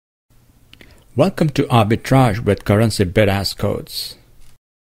Welcome to Arbitrage with currency bid-ask codes.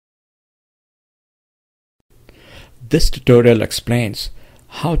 This tutorial explains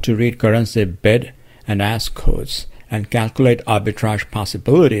how to read currency bid and ask codes and calculate arbitrage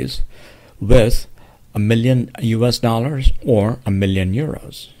possibilities with $1 million US or €1 million.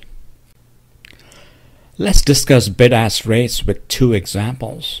 Let's discuss bid-ask rates with two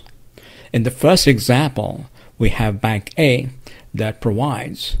examples. In the first example, we have Bank A that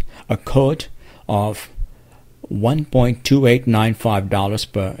provides a quote of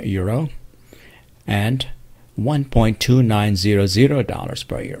 $1.2895 per euro and $1.2900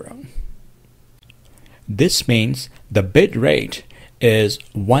 per euro. This means the bid rate is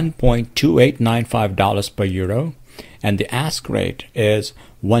 $1.2895 per euro and the ask rate is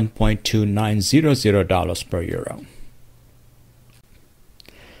 $1.2900 per euro.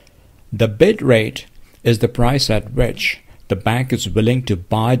 The bid rate is the price at which the bank is willing to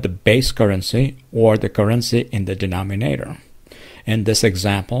buy the base currency or the currency in the denominator. In this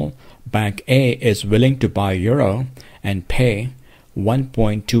example, Bank A is willing to buy euro and pay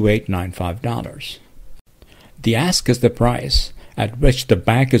 $1.2895. The ask is the price at which the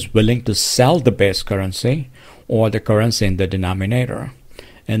bank is willing to sell the base currency or the currency in the denominator.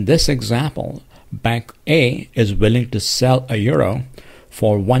 In this example, Bank A is willing to sell a euro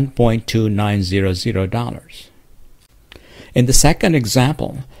for $1.2900. In the second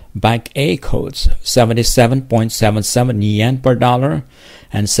example, Bank A quotes 77.77 yen per dollar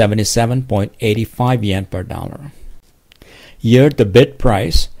and 77.85 yen per dollar. Here the bid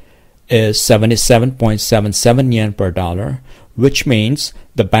price is 77.77 yen per dollar, which means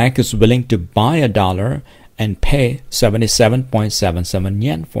the bank is willing to buy a dollar and pay 77.77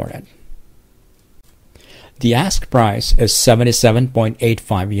 yen for it. The ask price is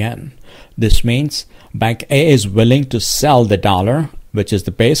 77.85 yen. This means Bank A is willing to sell the dollar, which is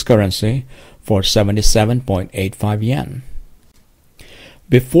the base currency, for 77.85 yen.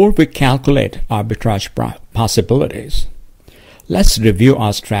 Before we calculate arbitrage possibilities, let's review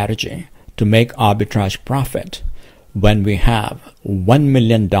our strategy to make arbitrage profit when we have $1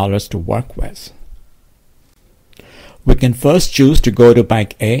 million to work with. We can first choose to go to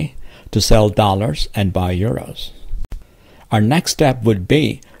Bank A to sell dollars and buy euros. Our next step would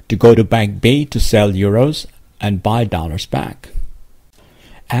be to go to Bank B to sell euros and buy dollars back.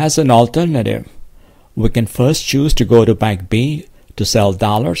 As an alternative, we can first choose to go to Bank B to sell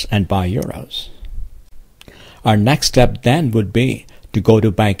dollars and buy euros. Our next step then would be to go to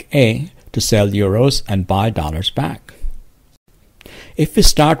Bank A to sell euros and buy dollars back. If we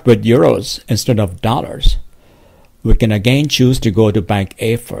start with euros instead of dollars, we can again choose to go to Bank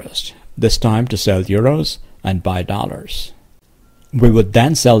A first, this time to sell euros and buy dollars. We would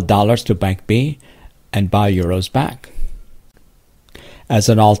then sell dollars to Bank B and buy euros back. As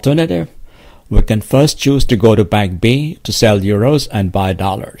an alternative, we can first choose to go to Bank B to sell euros and buy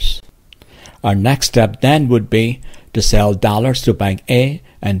dollars. Our next step then would be to sell dollars to Bank A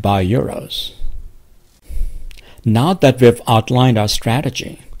and buy euros. Now that we've outlined our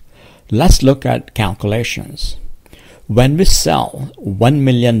strategy, let's look at calculations. When we sell $1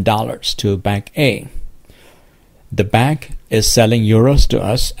 million to Bank A, the bank is selling euros to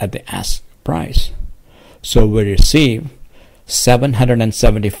us at the ask price. So we receive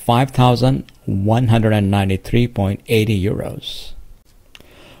 775,193.80 euros.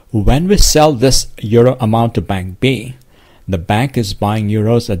 When we sell this euro amount to Bank B, the bank is buying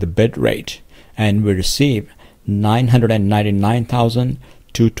euros at the bid rate and we receive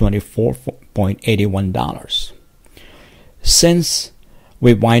 $999,224.81. Since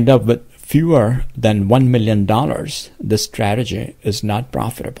we wind up with fewer than $1 million, this strategy is not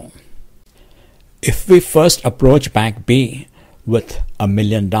profitable. If we first approach Bank B with $1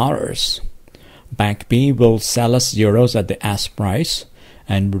 million, Bank B will sell us euros at the ask price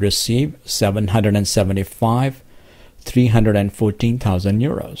and we receive 314,000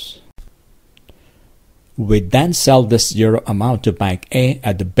 euros. We then sell this euro amount to Bank A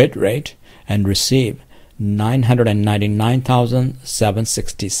at the bid rate and receive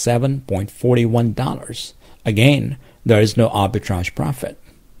 $999,767.41. Again, there is no arbitrage profit.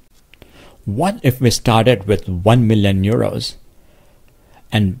 What if we started with 1 million euros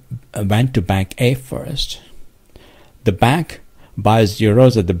and went to Bank A first? The bank buys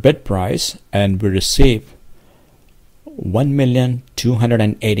euros at the bid price and we receive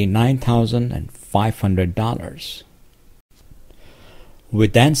 $1,289,500. We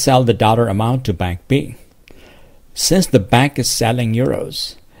then sell the dollar amount to Bank B. Since the bank is selling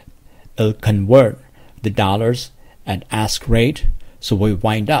euros, it'll convert the dollars at ask rate, so we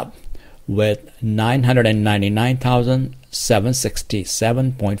wind up with 999,000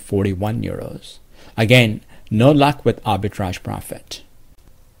 767.41 euros. Again, no luck with arbitrage profit.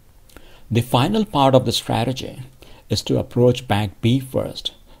 The final part of the strategy is to approach Bank B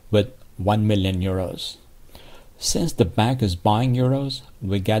first with 1 million euros. Since the bank is buying euros,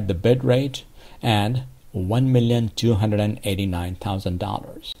 we get the bid rate and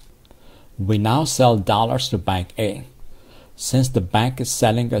 $1,289,000. We now sell dollars to Bank A. Since the bank is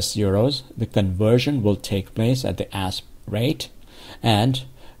selling us euros, the conversion will take place at the ask rate and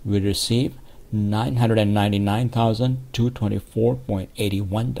we receive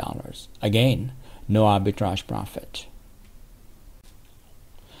 $999,224.81. Again, no arbitrage profit.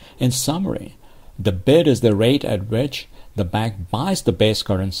 In summary, the bid is the rate at which the bank buys the base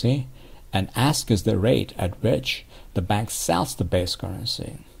currency and ask is the rate at which the bank sells the base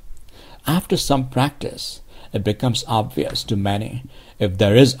currency. After some practice, it becomes obvious to many if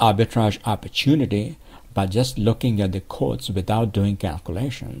there is arbitrage opportunity by just looking at the quotes without doing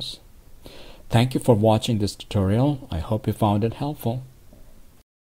calculations. Thank you for watching this tutorial. I hope you found it helpful.